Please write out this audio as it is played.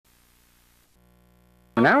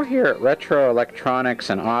We're now here at Retro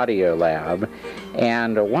Electronics and Audio Lab,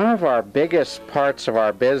 and one of our biggest parts of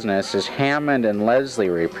our business is Hammond and Leslie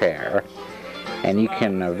repair. And you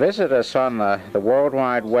can visit us on the World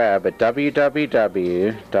Wide Web at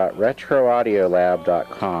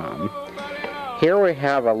www.retroaudiolab.com. Here we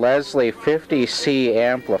have a Leslie 50C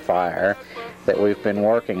amplifier that we've been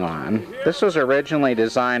working on. This was originally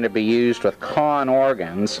designed to be used with Con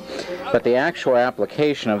organs, but the actual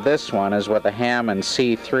application of this one is with a Hammond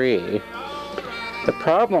C3. The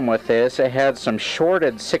problem with this, it had some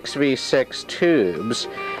shorted 6V6 tubes,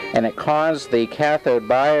 and it caused the cathode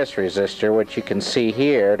bias resistor, which you can see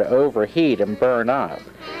here, to overheat and burn up.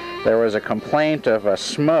 There was a complaint of a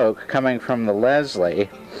smoke coming from the Leslie.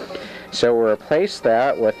 So we replaced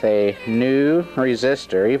that with a new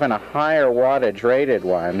resistor, even a higher wattage rated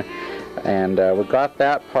one, and we got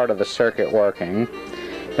that part of the circuit working.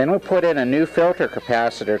 Then we put in a new filter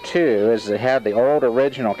capacitor too, as it had the old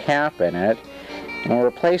original cap in it, and we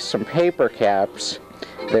replaced some paper caps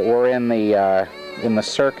that were in the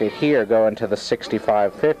circuit here going to the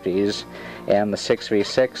 6550s and the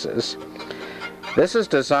 6V6s. This is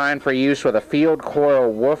designed for use with a field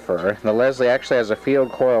coil woofer. The Leslie actually has a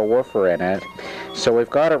field coil woofer in it. So we've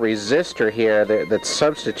got a resistor here that's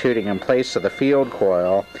substituting in place of the field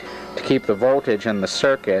coil to keep the voltage in the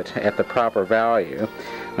circuit at the proper value.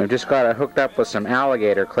 We've just got it hooked up with some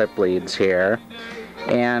alligator clip leads here.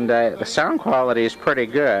 And the sound quality is pretty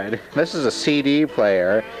good. This is a CD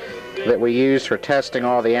player that we use for testing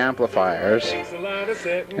all the amplifiers.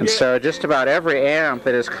 And so just about every amp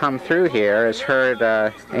that has come through here has heard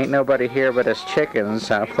Ain't Nobody Here But Us Chickens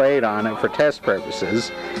played on it for test purposes.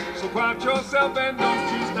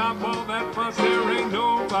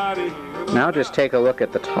 Now just take a look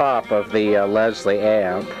at the top of the Leslie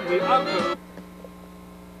amp.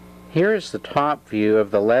 Here's the top view of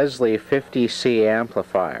the Leslie 50C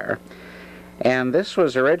amplifier. And this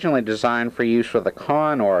was originally designed for use with a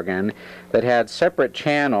Con organ that had separate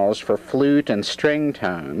channels for flute and string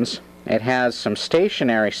tones. It has some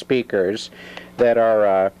stationary speakers that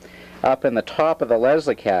are up in the top of the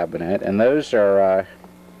Leslie cabinet, and those are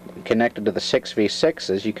connected to the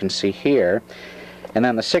 6V6 as you can see here. And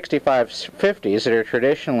then the 6550s that are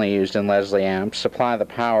traditionally used in Leslie amps supply the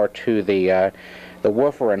power to the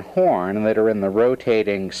woofer and horn that are in the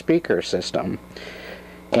rotating speaker system.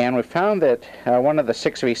 And we found that one of the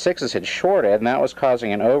 6V6s had shorted, and that was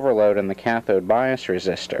causing an overload in the cathode bias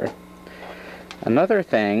resistor. Another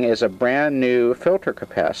thing is a brand new filter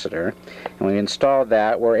capacitor, and we installed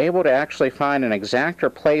that. We're able to actually find an exact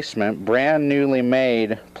replacement, brand newly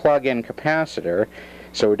made plug-in capacitor,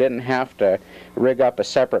 so we didn't have to rig up a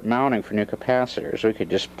separate mounting for new capacitors. We could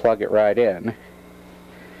just plug it right in.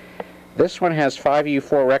 This one has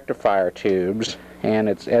 5U4 rectifier tubes, and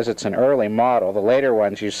as it's an early model, the later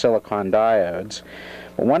ones use silicon diodes.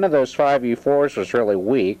 Well, one of those 5U4s was really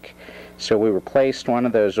weak, so we replaced one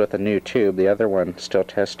of those with a new tube. The other one still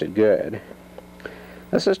tested good.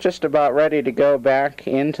 This is just about ready to go back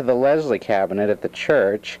into the Leslie cabinet at the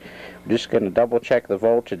church. We're just going to double check the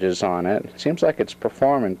voltages on it. It seems like it's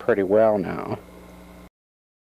performing pretty well now.